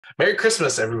Merry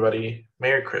Christmas, everybody.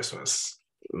 Merry Christmas.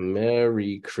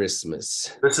 Merry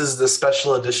Christmas. This is the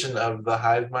special edition of the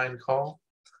Hive Mind call.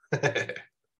 I'm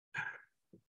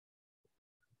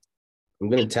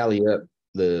going to tally up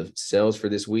the sales for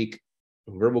this week.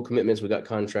 Verbal commitments, we got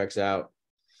contracts out,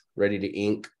 ready to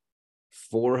ink.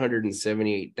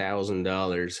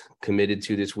 $478,000 committed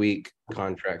to this week.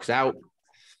 Contracts out.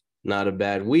 Not a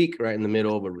bad week, right in the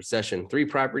middle of a recession. 3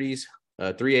 properties,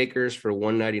 3 acres for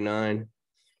 199,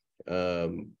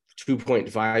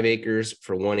 2.5 acres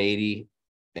for 180,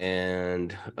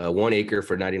 and 1 acre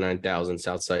for 99,000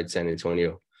 Southside San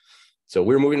Antonio. So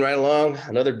we're moving right along.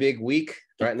 Another big week,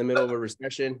 right in the middle of a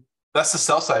recession. That's the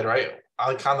sell side, right?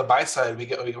 Like on the buy side,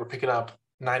 we're picking up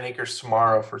 9 acres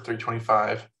tomorrow for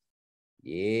 325.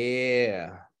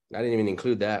 Yeah, I didn't even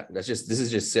include that. This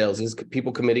is just sales. This is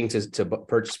people committing to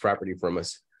purchase property from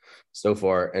us so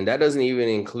far, and that doesn't even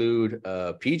include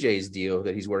PJ's deal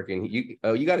that he's working. You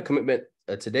got a commitment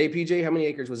today, PJ. How many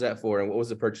acres was that for, and what was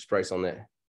the purchase price on that?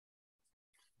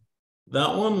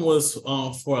 That one was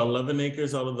for 11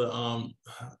 acres out of the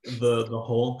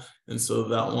whole, and so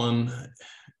that one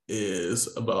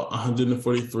is about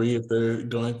 143 if they're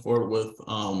going for it with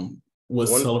seller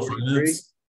 143. finance.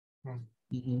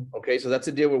 Mm-hmm. Okay, so that's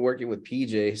a deal we're working with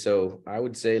PJ. So I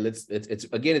would say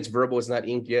it's verbal, it's not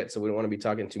inked yet, so we don't want to be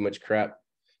talking too much crap.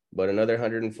 But another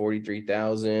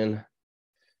 143,000,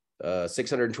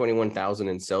 621,000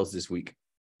 in sales this week.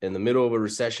 In the middle of a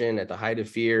recession, at the height of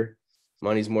fear,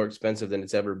 money's more expensive than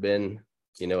it's ever been.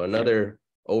 Another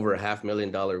over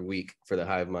 $500,000 week for the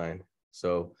Hive Mind.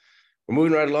 So we're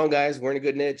moving right along, guys. We're in a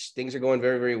good niche. Things are going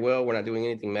very, very well. We're not doing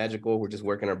anything magical. We're just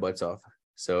working our butts off.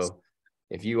 So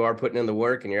if you are putting in the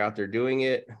work and you're out there doing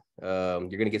it, you're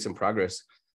going to get some progress.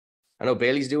 I know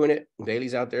Bailey's doing it.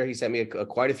 Bailey's out there. He sent me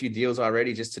quite a few deals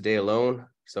already just today alone.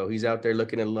 So he's out there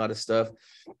looking at a lot of stuff.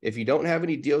 If you don't have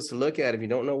any deals to look at, if you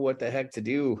don't know what the heck to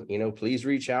do, please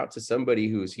reach out to somebody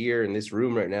who's here in this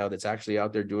room right now that's actually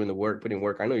out there doing the work, putting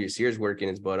work. I know Yasir's working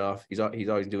his butt off. He's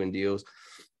always doing deals.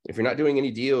 If you're not doing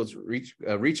any deals,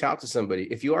 reach out to somebody.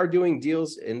 If you are doing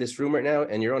deals in this room right now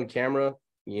and you're on camera,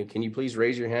 can you please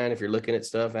raise your hand if you're looking at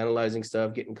stuff, analyzing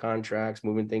stuff, getting contracts,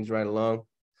 moving things right along?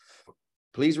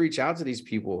 Please reach out to these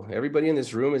people. Everybody in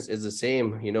this room is the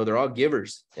same. They're all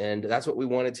givers. And that's what we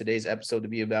wanted today's episode to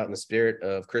be about in the spirit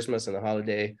of Christmas and the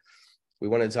holiday. We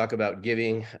wanted to talk about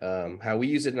giving, how we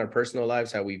use it in our personal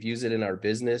lives, how we've used it in our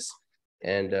business,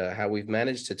 and how we've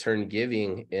managed to turn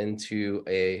giving into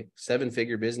a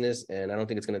 7-figure business. And I don't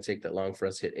think it's going to take that long for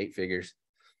us to hit 8 figures.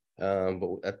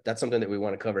 But that's something that we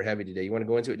want to cover heavy today. You want to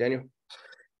go into it, Daniel?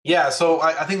 Yeah, so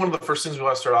I think one of the first things we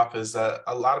want to start off is that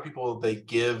a lot of people, they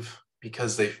give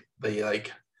because they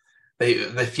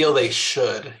feel they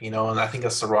should, and I think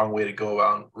that's the wrong way to go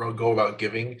about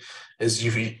giving. Is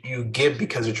you give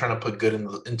because you're trying to put good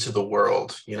into the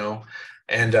world,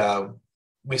 and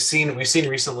we've seen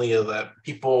recently that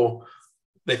people,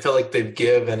 they feel like they've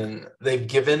given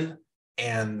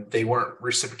and they weren't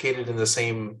reciprocated in the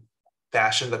same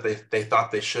fashion that they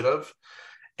thought they should have.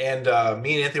 And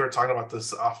me and Anthony were talking about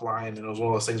this offline, and it was one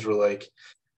of those things where, like,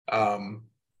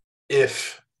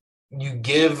 if you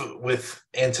give with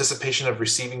anticipation of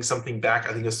receiving something back,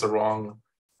 I think it's the wrong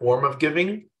form of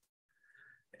giving.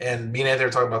 And me and Anthony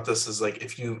were talking about this, is like,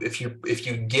 if you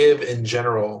give in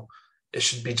general, it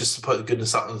should be just to put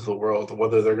goodness out into the world,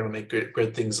 whether they're going to make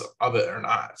good things of it or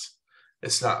not.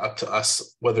 It's not up to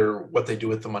us what they do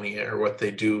with the money or what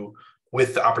they do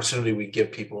with the opportunity we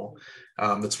give people.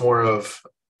 It's more of,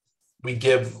 we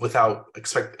give without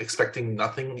expecting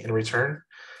nothing in return.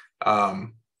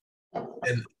 And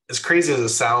as crazy as it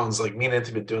sounds, like, me and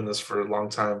Anthony have been doing this for a long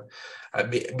time.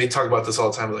 We talk about this all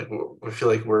the time. Like, we feel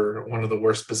like we're one of the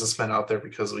worst businessmen out there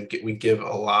because we give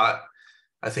a lot.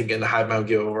 I think in the Hive Mind, we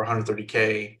give over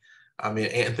 130K. I mean,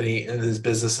 Anthony, in his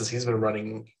businesses he's been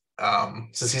running,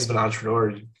 since he's been an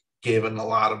entrepreneur, given a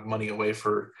lot of money away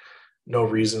for no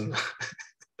reason.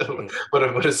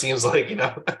 what it seems like,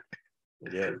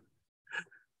 Yeah.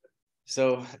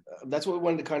 So that's what we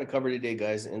wanted to kind of cover today,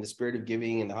 guys, in the spirit of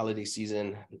giving in the holiday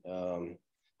season.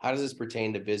 How does this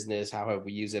pertain to business? How have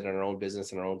we used it in our own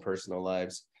business and our own personal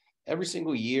lives? Every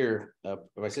single year,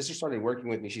 my sister started working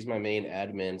with me. She's my main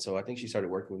admin. So I think she started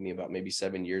working with me about maybe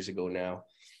 7 years ago now.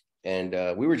 And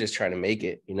we were just trying to make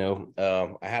it, I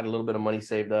had a little bit of money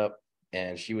saved up,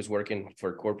 and she was working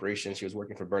for a corporation. She was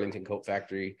working for Burlington Coat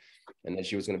Factory, and then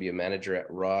she was going to be a manager at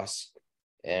Ross.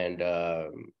 And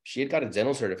she had got a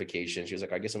dental certification. She was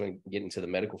like, I guess I'm going to get into the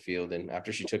medical field. And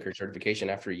after she took her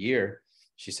certification, after a year,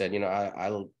 she said,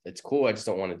 it's cool. I just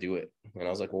don't want to do it. And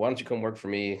I was like, well, why don't you come work for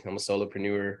me? I'm a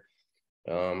solopreneur.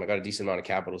 I got a decent amount of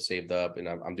capital saved up, and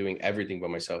I'm doing everything by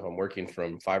myself. I'm working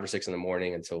from 5 or 6 in the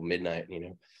morning until midnight.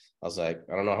 I was like,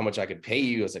 I don't know how much I could pay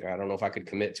you. I was like, I don't know if I could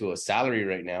commit to a salary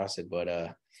right now. I said, but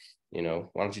why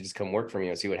don't you just come work for me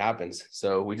and see what happens?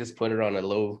 So we just put her on a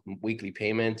low weekly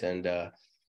payment, and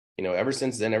ever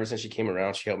since then, ever since she came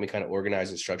around, she helped me kind of organize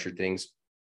and structure things.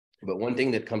 But one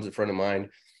thing that comes in front of mind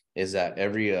is that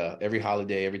every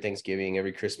holiday, every Thanksgiving,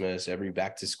 every Christmas, every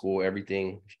back to school,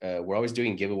 everything, we're always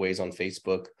doing giveaways on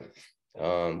Facebook.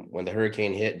 When the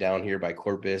hurricane hit down here by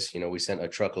Corpus, we sent a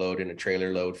truckload and a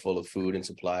trailer load full of food and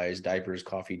supplies, diapers,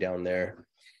 coffee down there.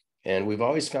 And we've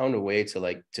always found a way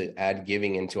to add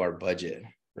giving into our budget,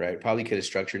 right? Probably could have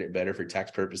structured it better for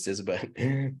tax purposes, but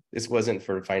this wasn't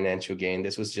for financial gain.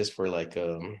 This was just for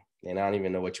and I don't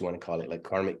even know what you want to call it, like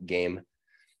karmic gain.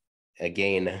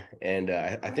 And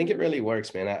I think it really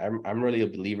works, man. I'm really a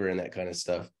believer in that kind of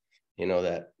stuff.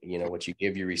 That what you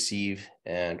give, you receive.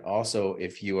 And also,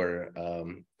 if you are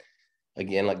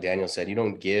again, like Daniel said, you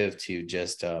don't give to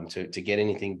just to get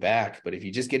anything back. But if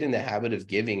you just get in the habit of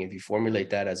giving, if you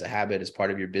formulate that as a habit, as part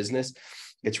of your business,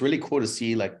 it's really cool to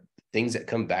see like things that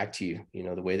come back to you,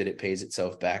 the way that it pays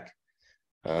itself back.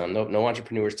 No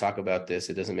entrepreneurs talk about this.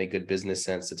 It doesn't make good business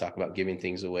sense to talk about giving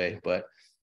things away. But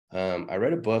I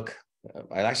read a book.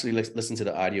 I actually listened to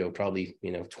the audio probably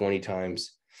 20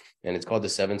 times, and it's called The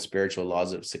 7 Spiritual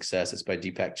Laws of Success. It's by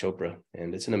Deepak Chopra,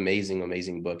 and it's an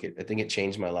amazing book. I think it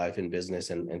changed my life in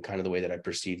business and kind of the way that I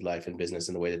perceived life in business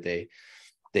and the way that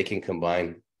they can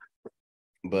combine.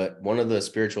 But one of the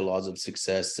spiritual laws of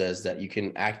success says that you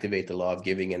can activate the law of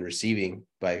giving and receiving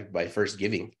by first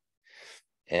giving.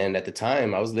 And at the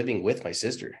time, I was living with my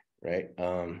sister, right?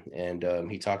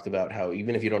 He talked about how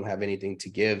even if you don't have anything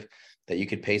to give, that you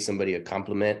could pay somebody a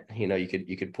compliment.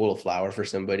 You could pull a flower for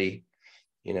somebody.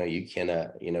 You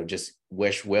can just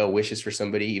wish well wishes for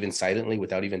somebody, even silently,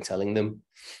 without even telling them.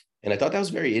 And I thought that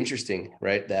was very interesting,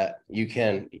 right? That you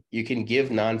can give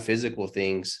non-physical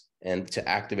things and to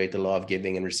activate the law of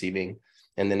giving and receiving,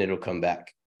 and then it'll come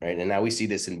back, right? And now we see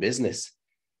this in business,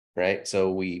 right?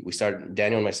 So we started,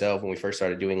 Daniel and myself, when we first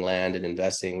started doing land and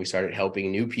investing, we started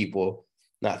helping new people,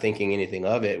 not thinking anything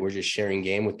of it. We're just sharing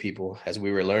game with people as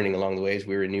we were learning along the way, as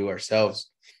we were new ourselves.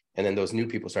 And then those new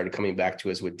people started coming back to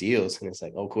us with deals. And it's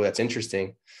like, oh, cool, that's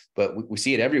interesting. But we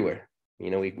see it everywhere.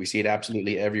 We see it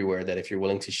absolutely everywhere, that if you're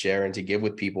willing to share and to give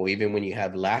with people, even when you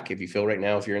have lack, if you feel right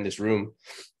now, if you're in this room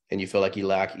and you feel like you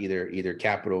lack either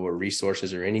capital or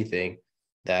resources or anything,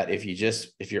 that if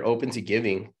you're open to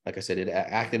giving, like I said, it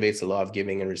activates the law of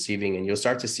giving and receiving, and you'll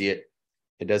start to see it.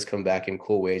 It does come back in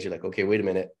cool ways. You're like, okay, wait a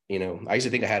minute. I used to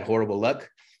think I had horrible luck,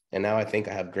 and now I think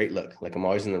I have great luck. Like I'm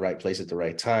always in the right place at the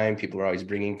right time. People are always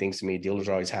bringing things to me. Deals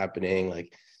are always happening.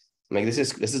 Like this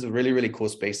is a really, really cool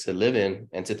space to live in,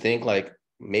 and to think like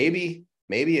maybe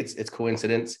it's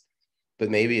coincidence, but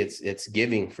maybe it's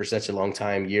giving for such a long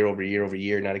time, year over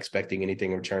year, not expecting anything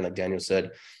in return, like Daniel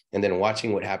said, and then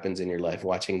watching what happens in your life,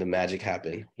 watching the magic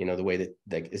happen. The way that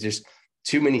it's just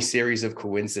too many series of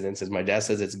coincidences. My dad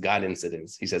says it's God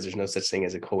incidents. He says there's no such thing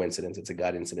as a coincidence. It's a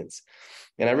God incidence.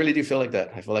 And I really do feel like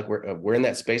that. I feel like we're in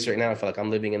that space right now. I feel like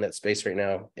I'm living in that space right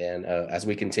now. And as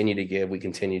we continue to give, we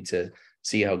continue to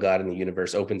see how God in the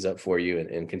universe opens up for you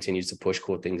and continues to push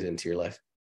cool things into your life.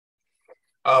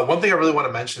 One thing I really want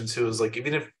to mention too is like,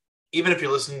 even if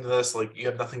you're listening to this, like you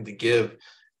have nothing to give,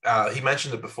 he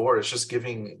mentioned it before. It's just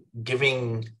giving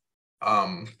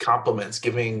compliments,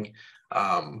 giving,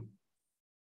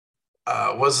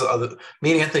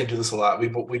 me and Anthony do this a lot. We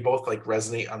both like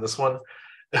resonate on this one.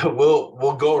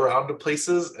 We'll go around to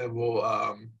places and we'll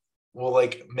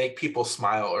like make people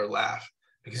smile or laugh,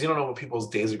 because you don't know what people's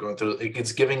days are going through.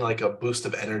 It's giving like a boost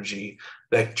of energy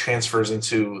that transfers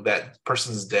into that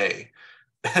person's day.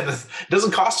 And it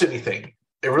doesn't cost you anything.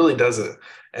 It really doesn't.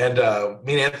 And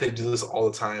me and Anthony do this all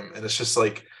the time. And it's just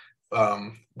like,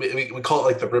 we call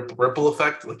it like the ripple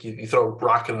effect. Like you throw a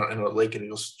rock in a lake and it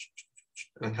goes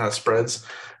and kind of spreads.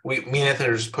 Me and Anthony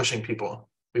are just pushing people.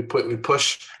 We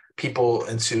push people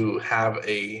into have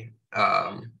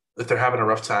if they're having a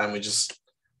rough time, we just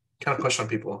kind of push on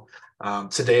people.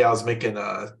 Today I was making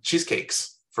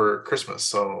cheesecakes for Christmas.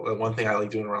 So one thing I like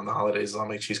doing around the holidays is I'll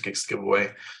make cheesecakes to give away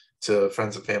to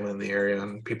friends and family in the area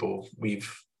and people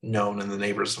we've known and the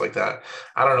neighbors like that.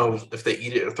 I don't know if they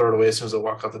eat it or throw it away as soon as they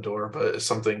walk out the door, but it's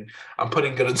something I'm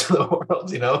putting good into the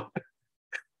world,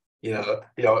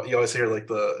 you always hear like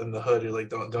in the hood, you're like,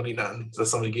 don't eat nothing that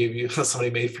somebody gave you, that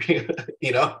somebody made for you,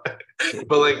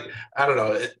 but like, I don't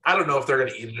know if they're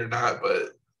going to eat it or not,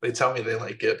 but they tell me they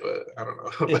like it, but I don't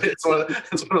know. But it's one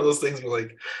of those things where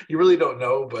like, you really don't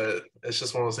know, but it's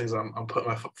just one of those things I'm putting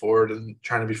my foot forward and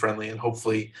trying to be friendly and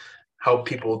hopefully help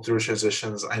people through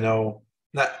transitions. I know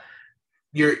not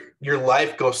your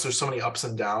life goes through so many ups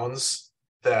and downs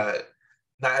that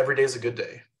not every day is a good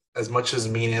day. As much as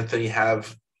me and Anthony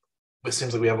have, it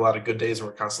seems like we have a lot of good days and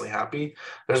we're constantly happy.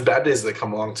 There's bad days that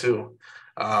come along too,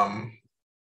 and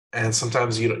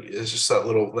sometimes it's just that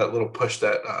little push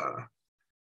that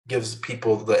gives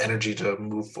people the energy to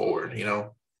move forward.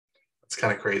 It's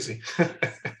kind of crazy.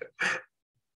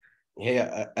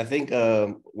 Yeah, I think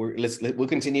we'll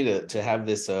continue to have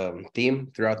this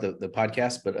theme throughout the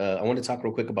podcast, but I want to talk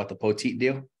real quick about the Poteet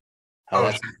deal,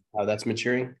 how that's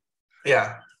maturing.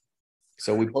 Yeah.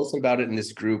 So we posted about it in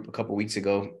this group a couple of weeks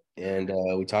ago, and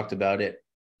we talked about it.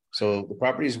 So the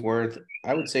property is worth,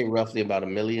 I would say, roughly about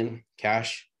 $1 million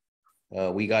cash.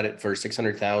 We got it for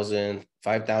 $600,000,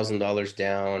 $5,000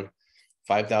 down,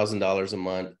 $5,000 a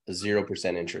month,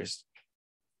 0% interest.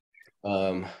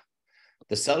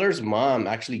 The seller's mom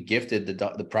actually gifted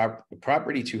the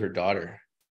property to her daughter,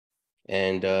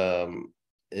 and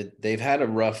they've had a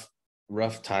rough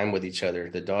time with each other.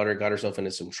 The daughter got herself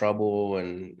into some trouble,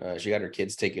 and she got her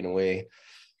kids taken away.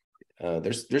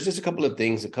 There's just a couple of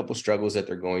things, a couple struggles that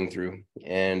they're going through,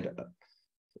 and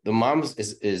the mom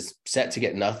is set to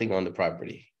get nothing on the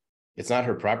property. It's not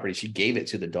her property. She gave it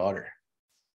to the daughter.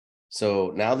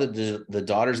 So now that the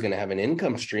daughter's going to have an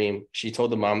income stream, she told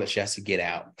the mom that she has to get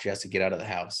out. She has to get out of the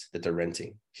house that they're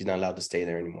renting. She's not allowed to stay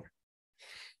there anymore.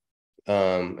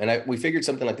 And we figured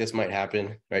something like this might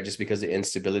happen, right? Just because of the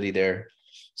instability there.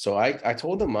 So I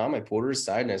told the mom, I pulled her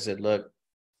aside and I said, look,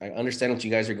 I understand what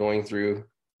you guys are going through.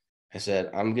 I said,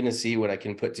 I'm going to see what I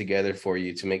can put together for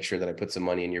you to make sure that I put some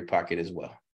money in your pocket as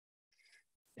well.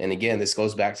 And again, this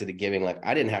goes back to the giving. Like,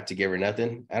 I didn't have to give her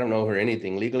nothing. I don't owe her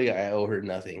anything. Legally, I owe her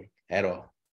nothing at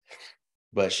all.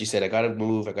 But she said, I got to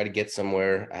move. I got to get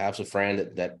somewhere. I have a friend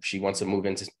that she wants to move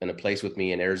in a place with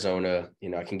me in Arizona.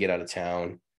 I can get out of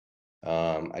town.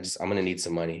 I'm going to need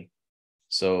some money.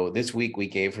 So this week we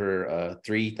gave her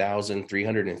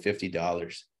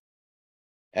 $3,350.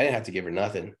 I didn't have to give her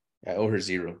nothing. I owe her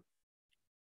zero.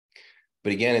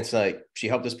 But again, it's like she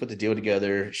helped us put the deal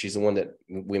together. She's the one that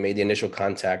we made the initial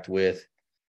contact with.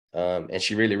 And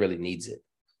she really, really needs it.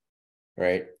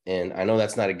 Right. And I know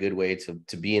that's not a good way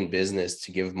to be in business,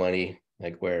 to give money,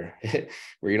 like where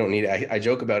you don't need it. I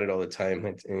joke about it all the time.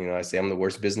 I say I'm the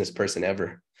worst business person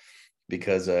ever,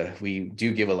 because we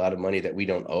do give a lot of money that we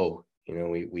don't owe.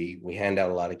 We hand out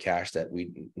a lot of cash that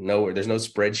we know there's no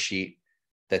spreadsheet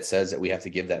that says that we have to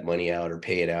give that money out or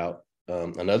pay it out.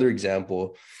 Another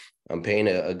example, I'm paying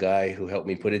a guy who helped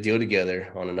me put a deal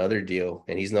together on another deal,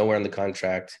 and he's nowhere on the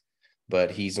contract,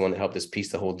 but he's the one that helped us piece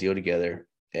the whole deal together.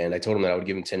 And I told him that I would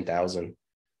give him $10,000.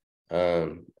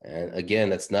 And again,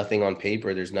 that's nothing on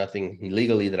paper. There's nothing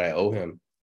legally that I owe him,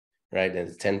 right? And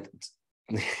it's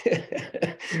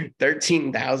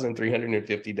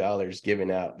 $13,350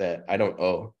 given out that I don't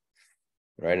owe,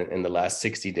 right? In the last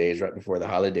 60 days, right before the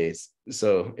holidays.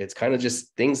 So it's kind of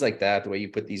just things like that, the way you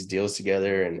put these deals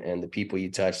together, and the people you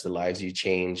touch, the lives you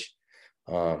change,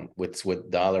 with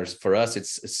dollars. For us,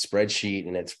 it's a spreadsheet,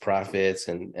 and it's profits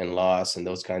and loss and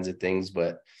those kinds of things.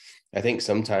 But I think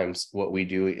sometimes what we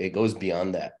do, it goes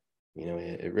beyond that.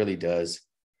 It really does.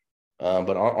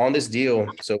 But on this deal,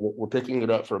 so we're picking it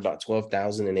up for about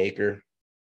 $12,000 an acre.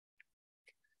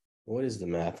 What is the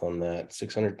math on that?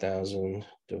 600,000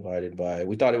 divided by,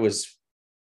 we thought it was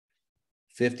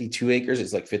 52 acres.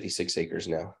 It's like 56 acres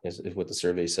now, is what the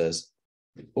survey says.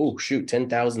 Oh, shoot,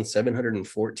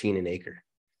 10,714 an acre.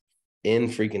 In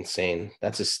freaking insane.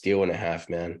 That's a steal and a half,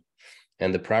 man.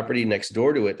 And the property next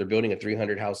door to it, they're building a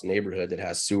 300 house neighborhood that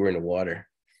has sewer and water.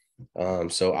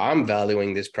 So I'm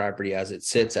valuing this property as it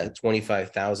sits at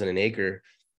 25,000 an acre,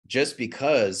 just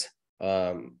because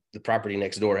the property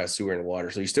next door has sewer and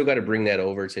water. So you still got to bring that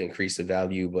over to increase the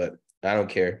value, but I don't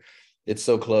care. It's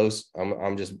so close.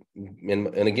 I'm just,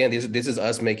 and again, this is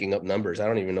us making up numbers. I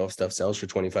don't even know if stuff sells for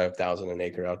 25,000 an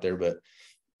acre out there, but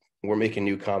we're making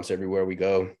new comps everywhere we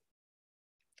go.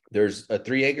 There's a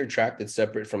 3-acre tract that's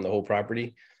separate from the whole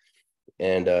property.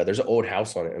 And there's an old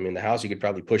house on it. I mean, the house, you could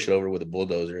probably push it over with a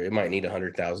bulldozer. It might need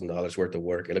 $100,000 worth of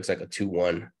work. It looks like a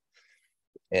 2-1.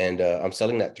 And I'm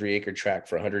selling that 3-acre tract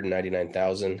for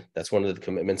 $199,000. That's one of the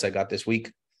commitments I got this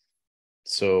week.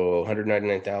 So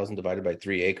 199,000 divided by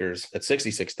 3 acres, that's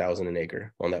 66,000 an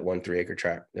acre on that 1 3-acre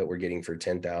tract that we're getting for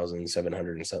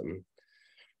 10,700 and something.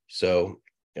 So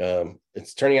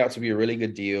it's turning out to be a really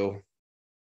good deal.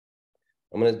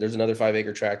 There's another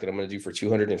 5-acre tract that I'm going to do for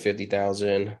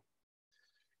 250,000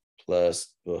 plus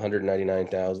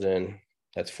 199,000.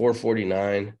 That's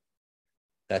 449.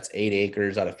 That's 8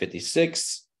 acres out of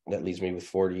 56. That leaves me with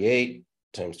 48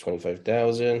 times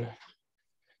 25,000.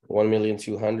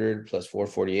 1,200,000 plus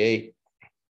 448,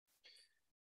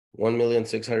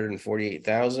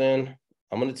 1,648,000.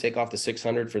 I'm going to take off the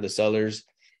 600 for the sellers,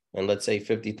 and let's say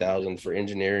 50,000 for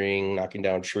engineering, knocking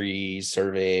down trees,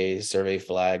 survey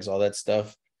flags, all that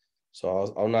stuff.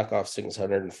 So I'll knock off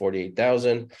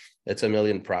 648,000. That's $1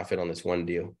 million profit on this one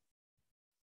deal.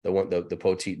 The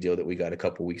Poteet deal that we got a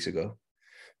couple weeks ago.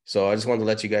 So I just wanted to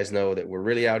let you guys know that we're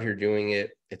really out here doing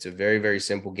it. It's a very, very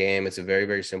simple game. It's a very,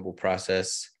 very simple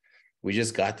process. We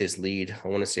just got this lead. I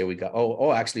want to say we got,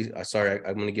 actually, sorry,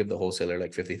 I'm going to give the wholesaler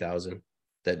like 50,000.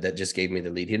 That just gave me the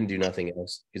lead. He didn't do nothing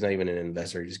else. He's not even an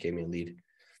investor. He just gave me a lead.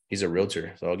 He's a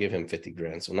realtor. So I'll give him 50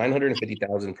 grand. So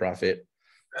 950,000 profit.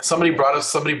 Somebody brought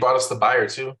us the buyer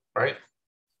too, right?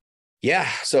 Yeah.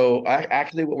 So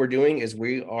what we're doing is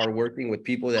we are working with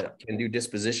people that can do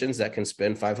dispositions that can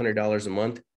spend $500 a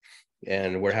month,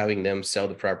 and we're having them sell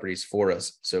the properties for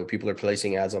us. So people are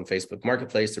placing ads on Facebook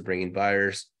Marketplace. They're bringing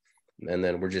buyers, and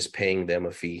then we're just paying them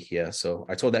a fee. Yeah. So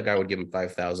I told that guy I would give him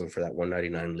 5,000 for that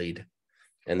 199 lead.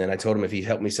 And then I told him if he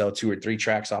helped me sell 2 or 3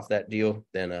 tracks off that deal,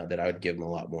 then that I would give him a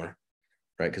lot more,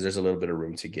 right? Because there's a little bit of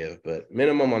room to give, but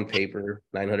minimum on paper,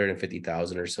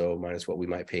 950,000 or so, minus what we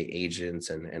might pay agents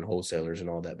and wholesalers and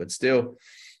all that. But still,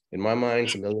 in my mind,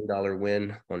 it's $1 million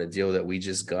win on a deal that we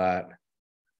just got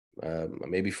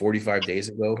maybe 45 days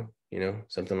ago,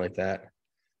 something like that.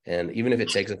 And even if it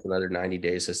takes us another 90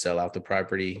 days to sell out the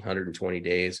property, 120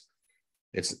 days,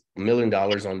 it's $1 million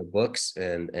on the books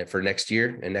and for next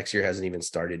year, and next year hasn't even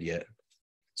started yet.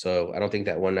 So I don't think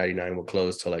that 199 will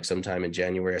close till like sometime in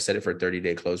January. I set it for a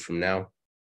 30-day close from now.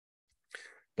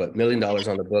 But $1 million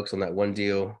on the books on that one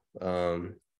deal.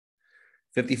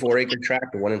 54-acre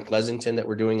tract, the one in Pleasanton that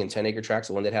we're doing in 10-acre tracts,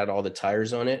 the one that had all the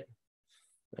tires on it.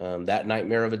 That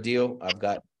nightmare of a deal. I've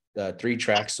got 3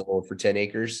 tracts sold for 10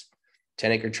 acres,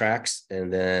 10-acre tracts.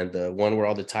 And then the one where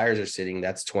all the tires are sitting,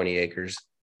 that's 20 acres.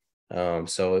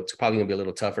 So it's probably gonna be a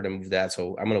little tougher to move that.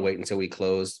 So I'm gonna wait until we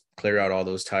close, clear out all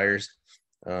those tires.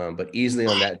 But easily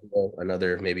on that deal,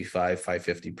 another maybe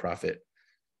 550 profit.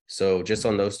 So just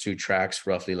on those 2 tracks,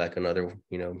 roughly like another,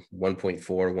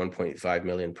 1.5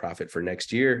 million profit for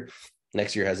next year.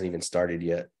 Next year hasn't even started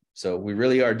yet. So we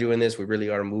really are doing this. We really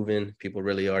are moving. People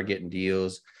really are getting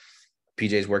deals.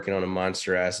 PJ's working on a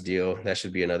monster ass deal. That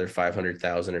should be another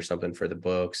 500,000 or something for the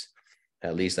books.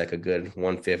 At least like a good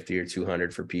 150 or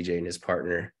 200 for PJ and his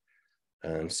partner.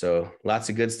 So lots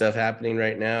of good stuff happening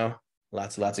right now.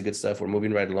 Lots of good stuff. We're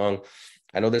moving right along.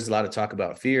 I know there's a lot of talk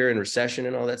about fear and recession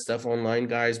and all that stuff online,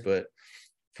 guys, but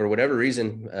for whatever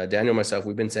reason, Daniel and myself,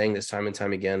 we've been saying this time and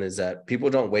time again, is that people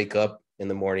don't wake up in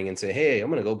the morning and say, hey,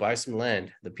 I'm going to go buy some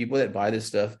land. The people that buy this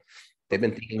stuff, they've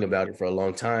been thinking about it for a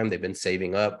long time. They've been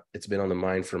saving up. It's been on the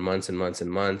mind for months and months and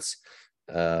months.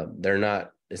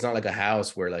 It's not like a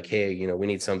house where like, hey, we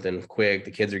need something quick.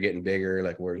 The kids are getting bigger.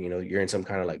 Like you're in some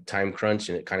kind of like time crunch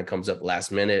and it kind of comes up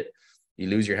last minute. You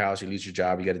lose your house, you lose your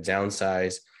job, you got to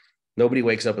downsize. Nobody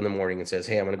wakes up in the morning and says,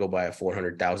 hey, I'm going to go buy a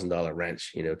 $400,000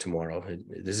 wrench, tomorrow.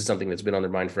 This is something that's been on their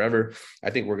mind forever. I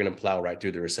think we're going to plow right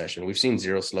through the recession. We've seen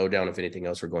zero slowdown. If anything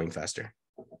else, we're going faster.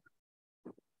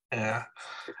 Yeah.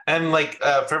 And like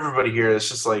for everybody here, it's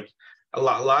just like a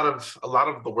lot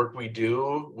of the work we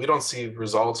do, we don't see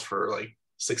results for like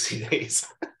 60 days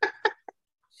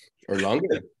or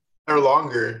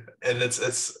longer. And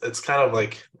it's kind of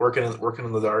like working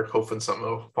in the dark, hoping something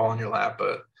will fall in your lap.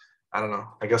 But I don't know.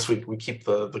 I guess we keep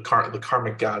the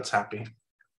karmic gods happy.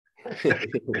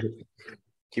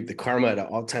 Keep the karma at an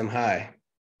all-time high.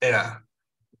 Yeah.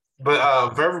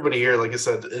 But for everybody here, like I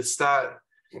said, it's not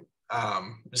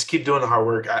just keep doing the hard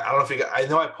work. I don't know if I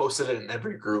know I posted it in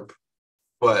every group,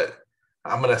 but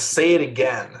I'm gonna say it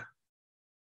again.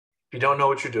 If you don't know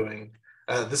what you're doing,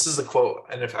 this is the quote,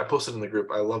 and if I posted in the group,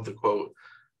 I love the quote.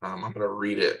 I'm going to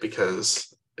read it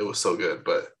because it was so good.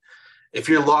 But if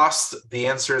you're lost, the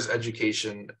answer is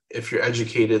education. If you're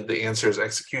educated, the answer is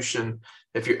execution.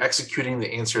 If you're executing,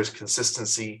 the answer is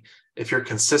consistency. If you're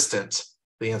consistent,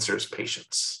 the answer is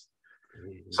patience.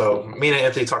 So me and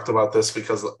Anthony talked about this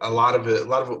because a lot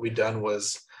of what we've done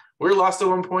was we were lost at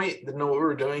one point, didn't know what we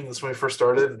were doing. That's when we first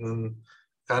started, and then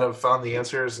kind of found the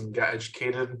answers and got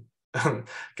educated.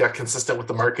 Got consistent with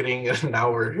the marketing, and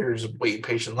now we're here just waiting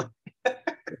patiently.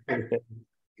 And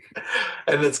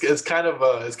it's kind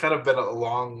of been a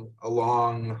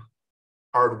long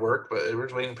hard work, but we're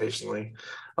just waiting patiently.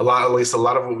 At least a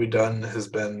lot of what we've done has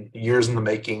been years in the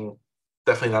making.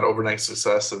 Definitely not overnight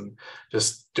success, and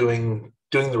just doing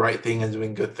the right thing and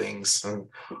doing good things, and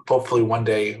hopefully one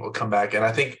day we'll come back. And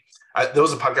I think there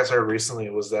was a podcast I heard recently.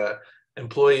 It was that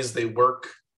employees, they work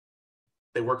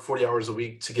 40 hours a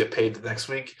week to get paid the next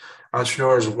week.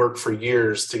 Entrepreneurs work for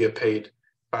years to get paid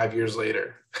 5 years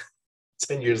later,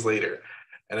 10 years later.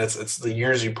 And it's the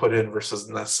years you put in versus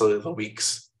necessarily the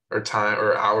weeks or time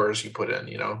or hours you put in,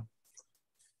 you know?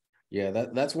 Yeah,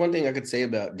 that's one thing I could say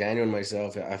about Daniel and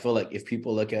myself. I feel like if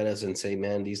people look at us and say,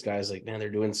 man, these guys, like, man, they're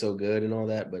doing so good and all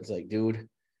that, but it's like, dude,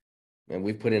 man,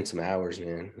 we've put in some hours,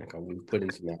 man. Like, we've put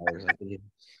in some hours. I think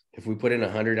if we put in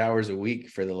 100 hours a week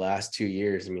for the last 2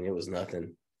 years, I mean, it was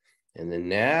nothing. And then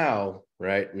now,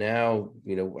 right now,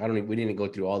 you know, we didn't go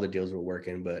through all the deals we're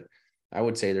working, but I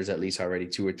would say there's at least already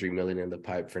 2 or 3 million in the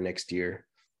pipe for next year.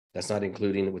 That's not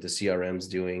including what the CRM's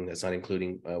doing. That's not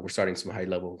including, we're starting some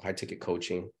high ticket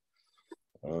coaching.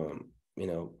 You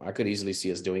know, I could easily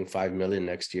see us doing 5 million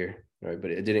next year, right?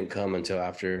 But it didn't come until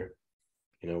after,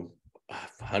 you know,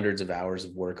 hundreds of hours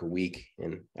of work a week.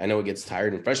 And I know it gets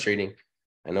tired and frustrating.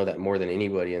 I know that more than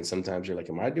anybody. And sometimes you're like,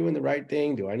 am I doing the right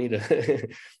thing? Do I need a,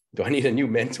 do I need a new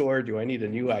mentor? Do I need a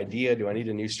new idea? Do I need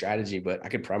a new strategy? But I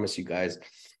could promise you guys,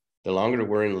 the longer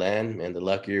we're in land, man, the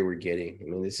luckier we're getting. I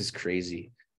mean, this is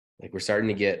crazy. Like, we're starting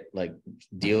to get like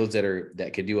deals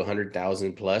that could do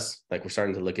 100,000 plus. Like, we're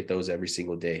starting to look at those every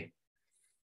single day.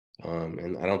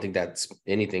 And I don't think that's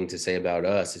anything to say about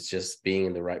us. It's just being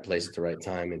in the right place at the right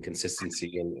time and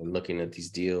consistency and looking at these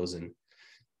deals and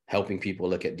helping people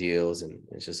look at deals. And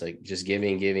it's just like, just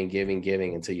giving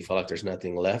until you feel like there's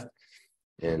nothing left.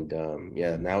 And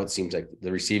yeah, now it seems like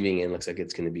the receiving end looks like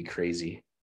it's going to be crazy.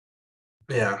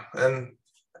 Yeah. And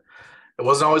it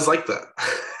wasn't always like that.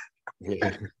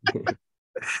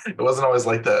 It wasn't always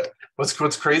like that.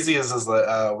 What's crazy is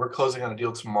that we're closing on a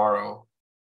deal tomorrow,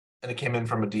 and it came in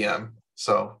from a DM.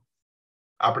 So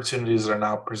opportunities are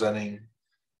now presenting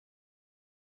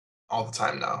all the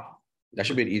time now. That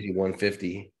should be an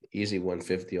easy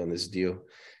 150 on this deal.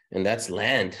 And that's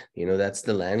land, you know, that's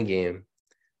the land game.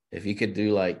 If you could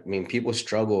do like, I mean, people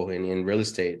struggle in real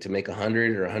estate to make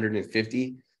 100 or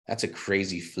 150. That's a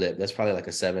crazy flip. That's probably like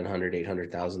a $700,000,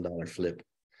 $800,000 flip.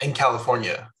 In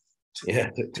California. Yeah,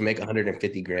 to make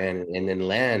 150 grand. And then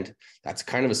land, that's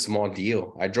kind of a small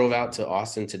deal. I drove out to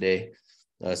Austin today,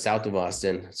 south of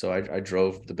Austin. So I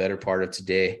drove the better part of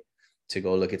today to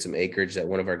go look at some acreage that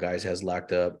one of our guys has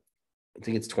locked up. I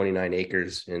think it's 29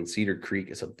 acres in Cedar Creek.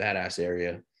 It's a badass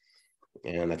area.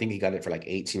 And I think he got it for like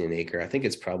 18 an acre. I think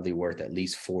it's probably worth at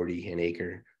least 40 an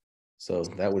acre. So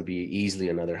that would be easily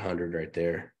another 100 right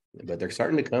there. But they're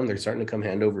starting to come. They're starting to come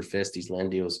hand over fist, these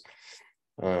land deals.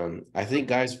 I think,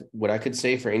 guys, what I could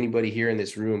say for anybody here in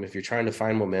this room, if you're trying to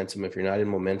find momentum, if you're not in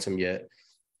momentum yet,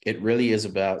 it really is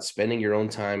about spending your own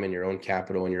time and your own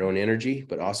capital and your own energy,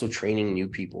 but also training new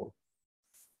people.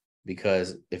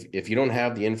 Because if you don't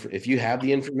have if you have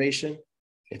the information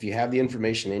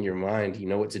in your mind, you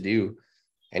know what to do,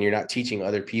 and you're not teaching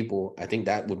other people, I think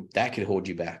that could hold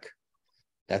you back.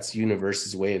 That's the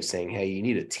universe's way of saying, hey, you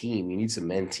need a team, you need some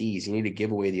mentees, you need to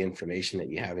give away the information that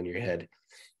you have in your head.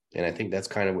 And I think that's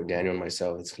kind of what Daniel and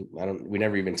myself, we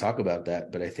never even talk about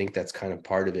that, but I think that's kind of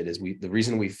part of it is the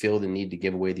reason we feel the need to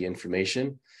give away the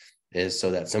information is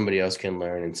so that somebody else can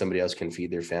learn and somebody else can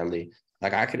feed their family.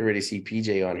 Like, I could already see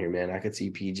PJ on here, man. I could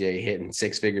see PJ hitting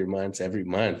 6-figure months every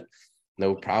month.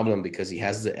 No problem, because he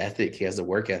has the ethic, he has the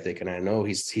work ethic. And I know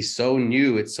he's so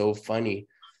new. It's so funny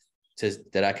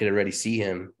that I could already see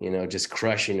him, you know, just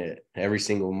crushing it every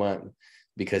single month,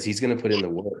 because he's going to put in the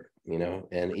work, you know.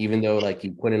 And even though like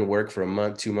you put in work for a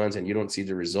month, 2 months, and you don't see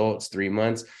the results 3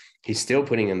 months, he's still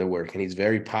putting in the work, and he's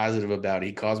very positive about it.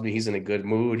 He calls me, he's in a good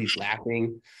mood. He's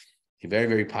laughing. He's very,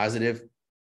 very positive.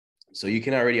 So you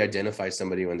can already identify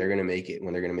somebody when they're going to make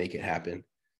it happen,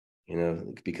 you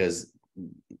know, because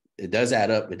it does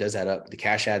add up. It does add up. The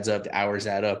cash adds up, the hours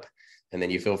add up. And then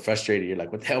you feel frustrated. You're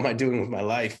like, what the hell am I doing with my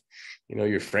life? You know,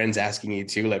 your friends asking you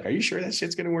too, like, are you sure that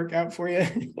shit's going to work out for you?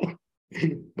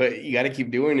 But you got to keep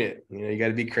doing it. You know, you got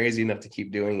to be crazy enough to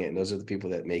keep doing it. And those are the people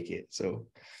that make it. So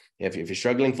if you're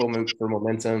struggling for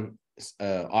momentum,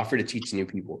 offer to teach new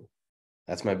people.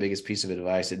 That's my biggest piece of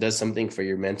advice. It does something for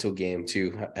your mental game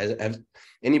too. Has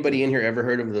anybody in here ever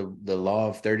heard of the law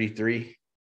of 33?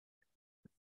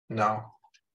 No.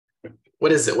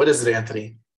 What is it,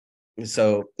 Anthony?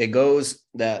 So it goes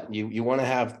that you want to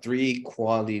have 3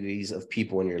 qualities of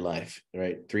people in your life,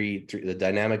 right? The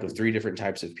dynamic of 3 different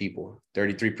types of people,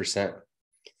 33%.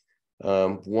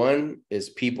 One is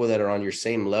people that are on your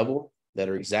same level, that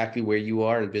are exactly where you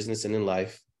are in business and in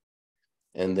life.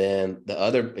 And then the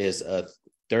other is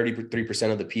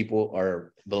 33% of the people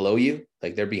are below you,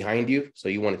 like they're behind you. So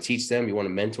you want to teach them, you want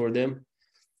to mentor them.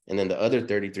 And then the other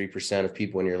 33% of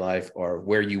people in your life are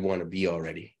where you want to be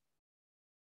already.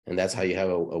 And that's how you have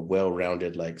a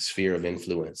well-rounded like sphere of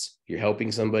influence. You're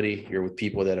helping somebody, you're with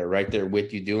people that are right there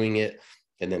with you doing it,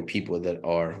 and then people that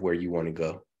are where you want to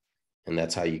go. And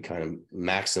that's how you kind of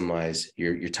maximize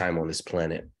your time on this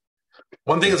planet.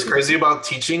 One thing that's crazy about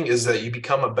teaching is that you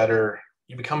become a better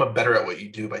at what you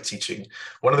do by teaching.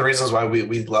 One of the reasons why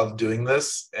we love doing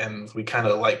this, and we kind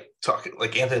of like talking,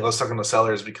 like Anthony loves talking to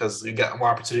sellers, because you get more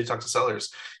opportunity to talk to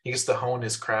sellers. He gets to hone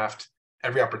his craft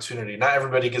every opportunity. Not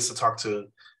everybody gets to talk to $1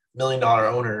 million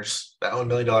owners that own $1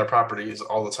 million properties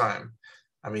all the time.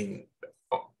 I mean,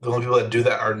 the only people that do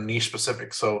that are niche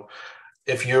specific. So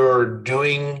if you're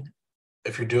doing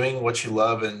what you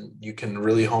love and you can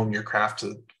really hone your craft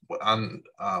on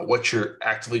what you're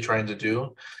actively trying to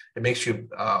do, it makes you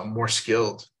more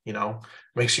skilled, you know,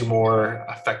 makes you more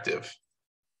effective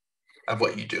at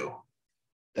what you do.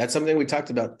 That's something we talked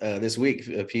about this week.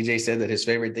 PJ said that his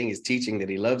favorite thing is teaching, that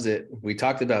he loves it. We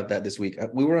talked about that this week.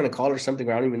 We were on a call or something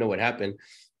where I don't even know what happened.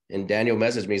 And Daniel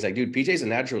messaged me. He's like, dude, PJ's a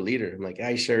natural leader. I'm like,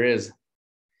 yeah, he sure is.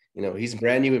 You know, he's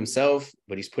brand new himself,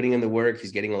 but he's putting in the work.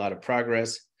 He's getting a lot of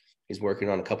progress. He's working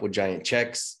on a couple of giant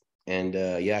checks. And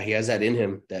yeah, he has that in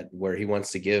him, that where he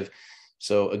wants to give.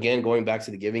 So again, going back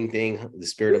to the giving thing, the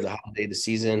spirit of the holiday, the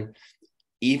season,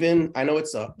 even I know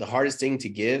it's the hardest thing to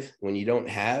give when you don't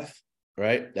have,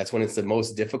 right? That's when it's the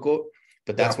most difficult,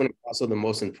 but that's when it's also the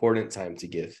most important time to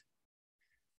give.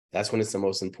 That's when it's the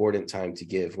most important time to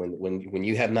give. When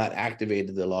you have not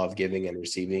activated the law of giving and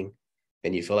receiving,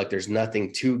 and you feel like there's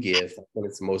nothing to give, that's when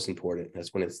it's the most important.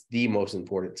 That's when it's the most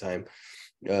important time.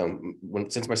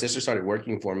 Since my sister started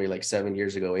working for me like 8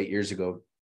 years ago,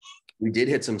 we did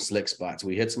hit some slick spots.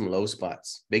 We hit some low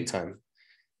spots, big time.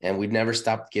 And we'd never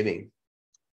stopped giving.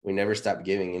 We never stopped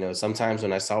giving. You know, sometimes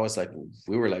when I saw us, like,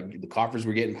 we were like, the coffers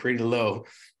were getting pretty low.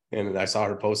 And I saw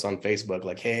her post on Facebook,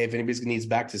 like, hey, if anybody needs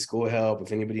back to school help,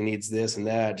 if anybody needs this and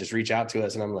that, just reach out to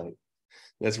us. And I'm like,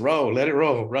 let's roll, let it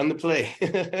roll, run the play.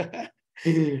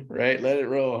 Right? Let it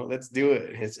roll. Let's do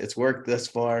it. It's worked thus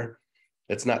far.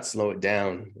 Let's not slow it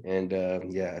down. And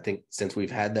yeah, I think since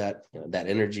we've had that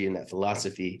energy and that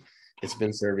philosophy, it's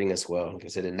been serving us well. Like I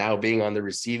said, and now being on the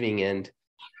receiving end,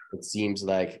 it seems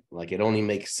like it only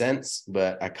makes sense,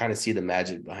 but I kind of see the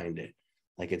magic behind it.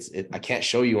 Like I can't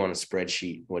show you on a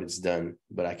spreadsheet what it's done,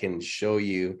 but I can show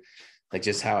you, like,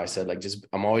 just how I said, like, just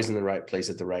I'm always in the right place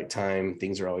at the right time.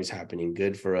 Things are always happening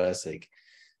good for us. Like,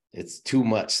 it's too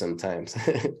much sometimes.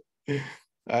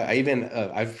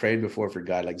 I've prayed before for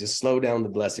God, like, just slow down the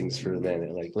blessings for a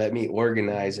minute. Like, let me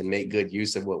organize and make good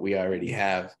use of what we already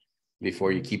have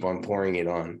before you keep on pouring it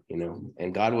on, you know.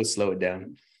 And God will slow it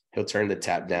down. He'll turn the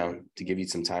tap down to give you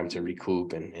some time to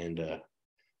recoup and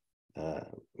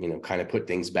you know, kind of put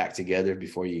things back together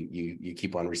before you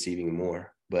keep on receiving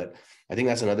more. But I think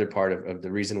that's another part of the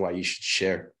reason why you should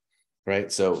share, right?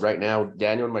 So right now,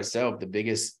 Daniel and myself, the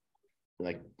biggest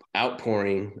like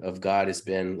outpouring of God has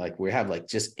been like, we have like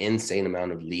just insane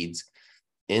amount of leads,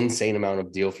 insane amount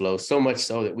of deal flow, so much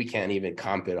so that we can't even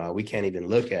comp it all. We can't even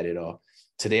look at it all.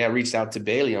 Today I reached out to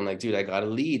Bailey. I'm like, dude, I got a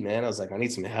lead, man. I was like, I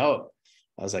need some help.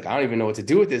 I was like, I don't even know what to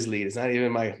do with this lead. It's not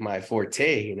even my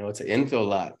forte, you know, it's an infill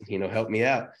lot, you know, help me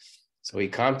out. So he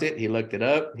comped it, he looked it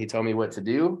up, he told me what to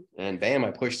do, and bam, I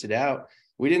pushed it out.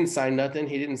 We didn't sign nothing.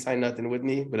 He didn't sign nothing with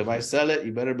me, but if I sell it,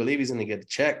 you better believe he's going to get a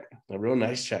check, a real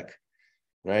nice check,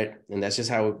 right? And that's just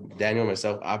how Daniel and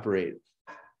myself operate.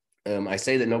 I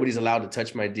say that nobody's allowed to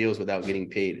touch my deals without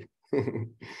getting paid, you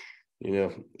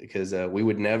know, because we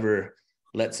would never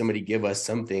let somebody give us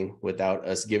something without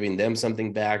us giving them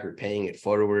something back or paying it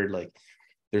forward. Like,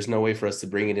 there's no way for us to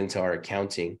bring it into our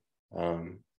accounting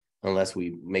unless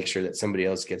we make sure that somebody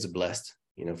else gets blessed,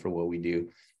 you know, for what we do.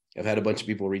 I've had a bunch of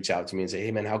people reach out to me and say,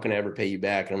 hey man, how can I ever pay you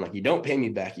back? And I'm like, you don't pay me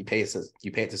back. You pay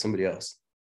it to somebody else.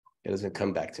 It doesn't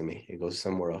come back to me. It goes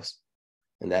somewhere else.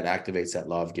 And that activates that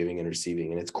law of giving and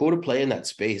receiving. And it's cool to play in that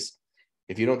space.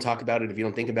 If you don't talk about it, if you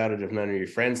don't think about it, if none of your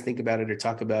friends think about it or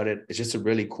talk about it, it's just a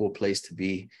really cool place to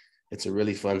be. It's a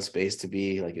really fun space to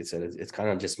be. Like I said, it's kind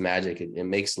of just magic. It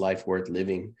makes life worth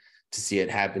living to see it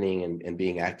happening and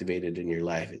being activated in your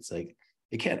life. It's like,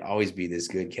 it can't always be this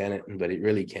good, can it? But it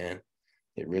really can.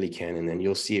 It really can. And then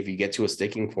you'll see if you get to a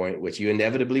sticking point, which you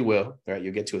inevitably will, right?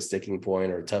 You'll get to a sticking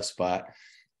point or a tough spot.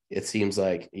 It seems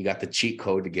like you got the cheat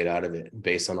code to get out of it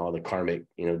based on all the karmic,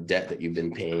 you know, debt that you've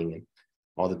been paying and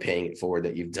all the paying it forward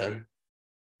that you've done.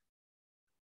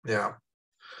 Yeah.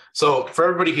 So for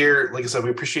everybody here, like I said, we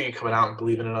appreciate you coming out and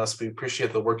believing in us. We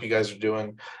appreciate the work you guys are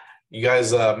doing. You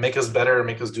guys make us better,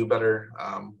 make us do better.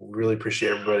 We really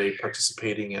appreciate everybody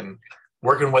participating and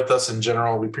working with us in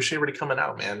general. We appreciate everybody coming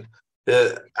out, man.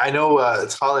 I know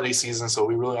it's holiday season, so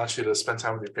we really want you to spend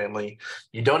time with your family.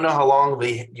 You don't know how long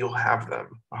you'll have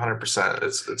them. 100%.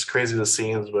 It's crazy the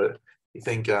scenes, but you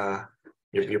think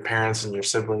your parents and your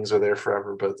siblings are there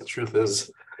forever, but the truth is,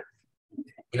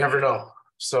 you never know.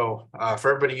 So for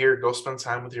everybody here, go spend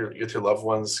time with your loved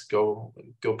ones. Go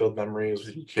build memories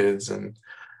with your kids and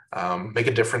make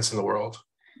a difference in the world.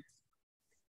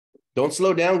 Don't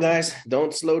slow down, guys.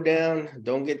 Don't slow down.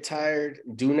 Don't get tired.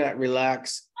 Do not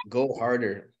relax. Go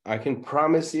harder. I can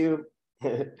promise you,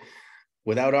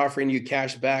 without offering you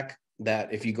cash back,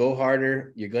 that if you go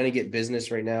harder, you're going to get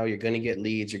business right now. You're going to get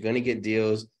leads. You're going to get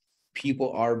deals.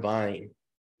 People are buying.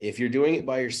 If you're doing it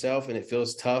by yourself and it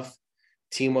feels tough,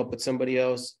 team up with somebody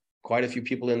else. Quite a few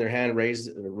people in their hand raised,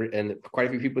 and quite a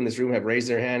few people in this room have raised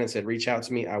their hand and said, reach out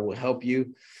to me. I will help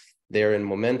you. They're in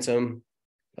momentum.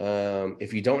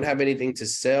 If you don't have anything to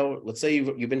sell, let's say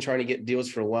you've been trying to get deals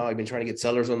for a while. You've been trying to get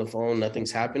sellers on the phone.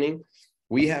 Nothing's happening.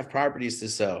 We have properties to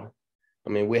sell. I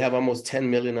mean, we have almost 10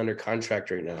 million under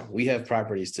contract right now. We have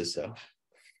properties to sell.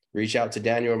 Reach out to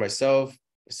Daniel or myself,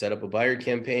 set up a buyer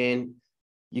campaign.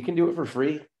 You can do it for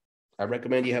free. I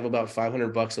recommend you have about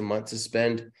 $500 a month to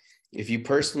spend. If you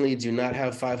personally do not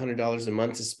have $500 a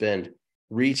month to spend,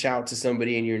 reach out to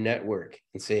somebody in your network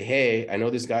and say, hey, I know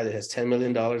this guy that has $10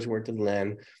 million worth of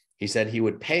land. He said he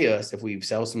would pay us if we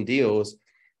sell some deals.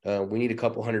 We need a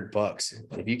couple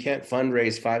 $100. If you can't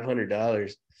fundraise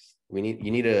 $500,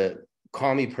 you need to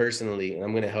call me personally, and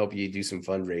I'm going to help you do some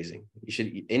fundraising.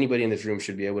 Anybody in this room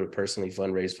should be able to personally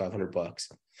fundraise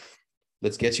 $500.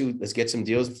 Let's get some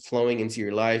deals flowing into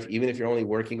your life. Even if you're only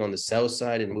working on the sell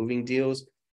side and moving deals,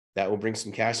 that will bring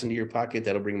some cash into your pocket.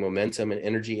 That'll bring momentum and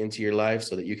energy into your life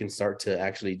so that you can start to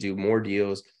actually do more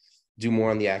deals, do more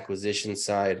on the acquisition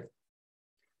side,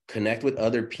 connect with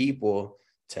other people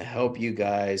to help you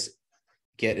guys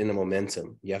get into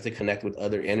momentum. You have to connect with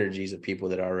other energies of people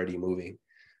that are already moving.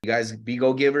 You guys be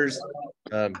go-givers.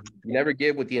 You never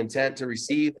give with the intent to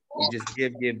receive. You just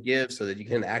give so that you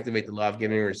can activate the law of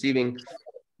giving and receiving.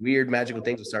 Weird, magical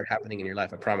things will start happening in your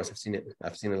life. I promise. I've seen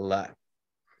it a lot.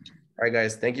 All right,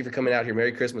 guys. Thank you for coming out here.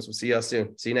 Merry Christmas. We'll see y'all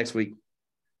soon. See you next week.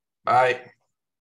 Bye.